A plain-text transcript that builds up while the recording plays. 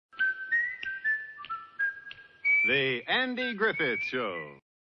The Andy Griffith Show.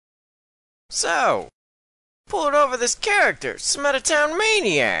 So, pulled over this character, some out-of-town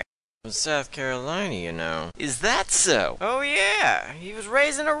maniac. From South Carolina, you know. Is that so? Oh yeah, he was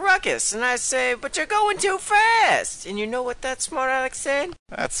raising a ruckus, and I say, but you're going too fast. And you know what that smart Alex said?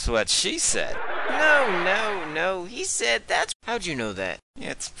 That's what she said. No, he said that's... How'd you know that?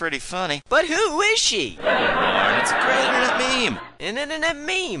 It's pretty funny. But who is she? Darn, it's a great internet meme. An internet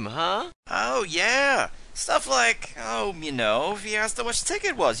meme, huh? Oh, yeah. Stuff like, if he asked how much the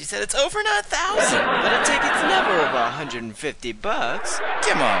ticket was, he said it's over 9,000. But a ticket's never over $150.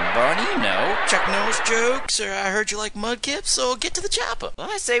 Come on, Barney, you know. Chuck Norris jokes, or I heard you like mudkips, so get to the chopper.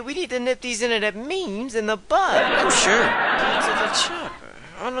 Well, I say we need to nip these internet memes in the bud. Oh, sure. Get to the chopper.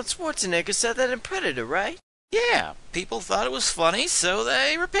 Arnold Schwarzenegger said that in Predator, right? Yeah, people thought it was funny, so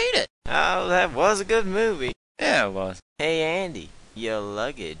they repeat it. Oh, that was a good movie. Yeah, it was. Hey, Andy, your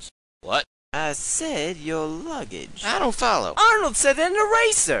luggage. What? I said your luggage. I don't follow. Arnold said in the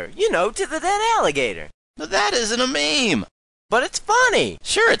racer, to the dead alligator. But that isn't a meme. But it's funny.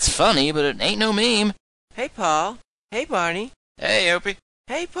 Sure, it's funny, but it ain't no meme. Hey, Paul. Hey, Barney. Hey, Opie.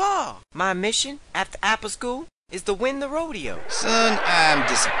 Hey, Paul. My mission after Apple School is to win the rodeo. Son, I'm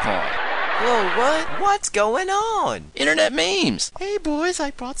disappointed. Whoa, what? What's going on? Internet memes. Hey, boys,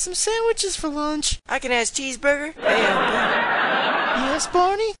 I brought some sandwiches for lunch. I can ask cheeseburger? Hey, Yes,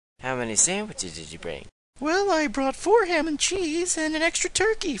 Barney? How many sandwiches did you bring? Well, I brought 4 ham and cheese and an extra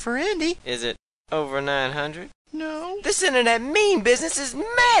turkey for Andy. Is it over 900? No. This internet meme business is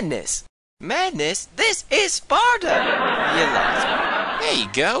madness. Madness? This is Sparta. You lost me. There you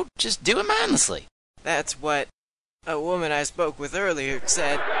go. Just do it mindlessly. That's what a woman I spoke with earlier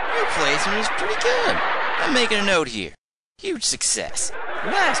said. Your placement was pretty good. I'm making a note here. Huge success.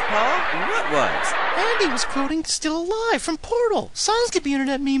 Nice, Paul. What was? Andy was quoting Still Alive from Portal. Songs could be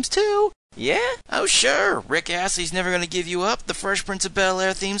internet memes, too. Yeah? Oh, sure. Rick Astley's Never Gonna Give You Up, the Fresh Prince of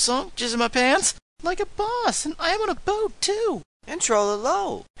Bel-Air theme song, Jizz in My Pants. Like a boss, and I'm on a boat, too. And Troll It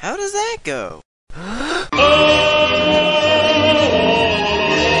Low. How does that go?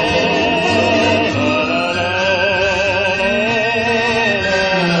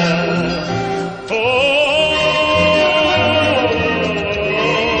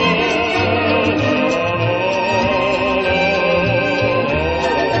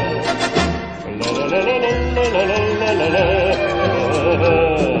 La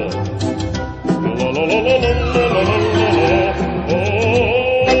la la la